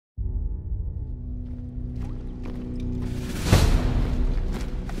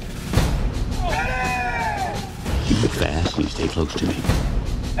Keep it fast and you stay close to me. Stay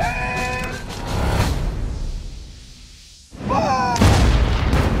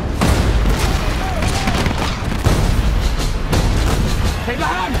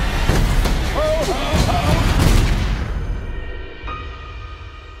behind!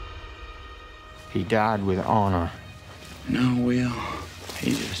 He died with honor. No, Will.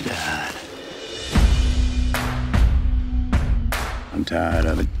 He just died. I'm tired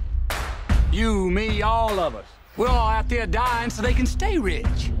of it. You, me, all of us. We're all out there dying so they can stay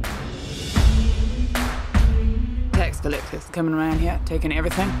rich. Tax collectors coming around here, taking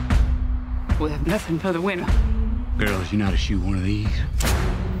everything. We have nothing for the winter. Girls, you know how to shoot one of these?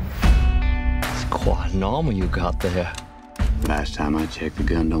 It's quite normal you got there. Last time I checked, the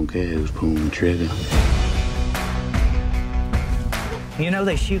gun don't care who's pulling the trigger. You know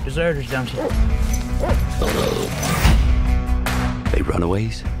they shoot deserters, don't you? They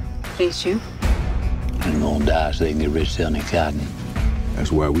runaways? They shoot? I'm gonna die so they can get rich selling their cotton.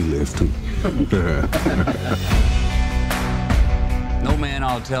 That's why we left him. No man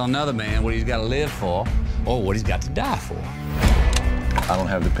ought to tell another man what he's got to live for or what he's got to die for. I don't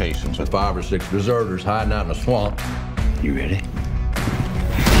have the patience with 5 or 6 deserters hiding out in a swamp. You ready?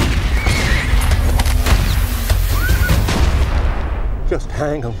 Just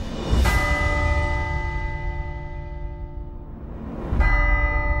hang him.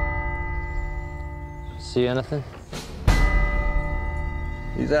 See anything?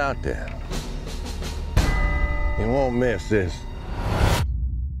 He's out there. He won't miss this.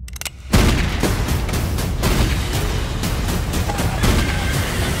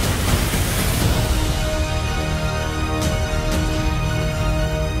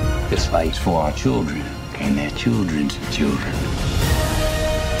 This fight's for our children and their children's children.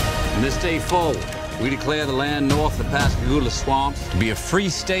 From this day forward, we declare the land north of the Pascagoula swamps to be a free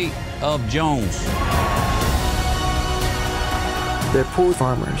state of Jones. They're poor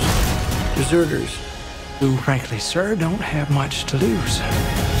farmers, deserters, who, frankly, sir, don't have much to lose.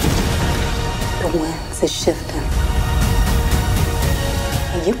 The winds is shifting.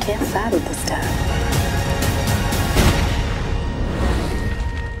 And you can't fight it this time.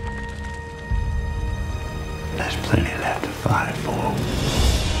 There's plenty left to fight for.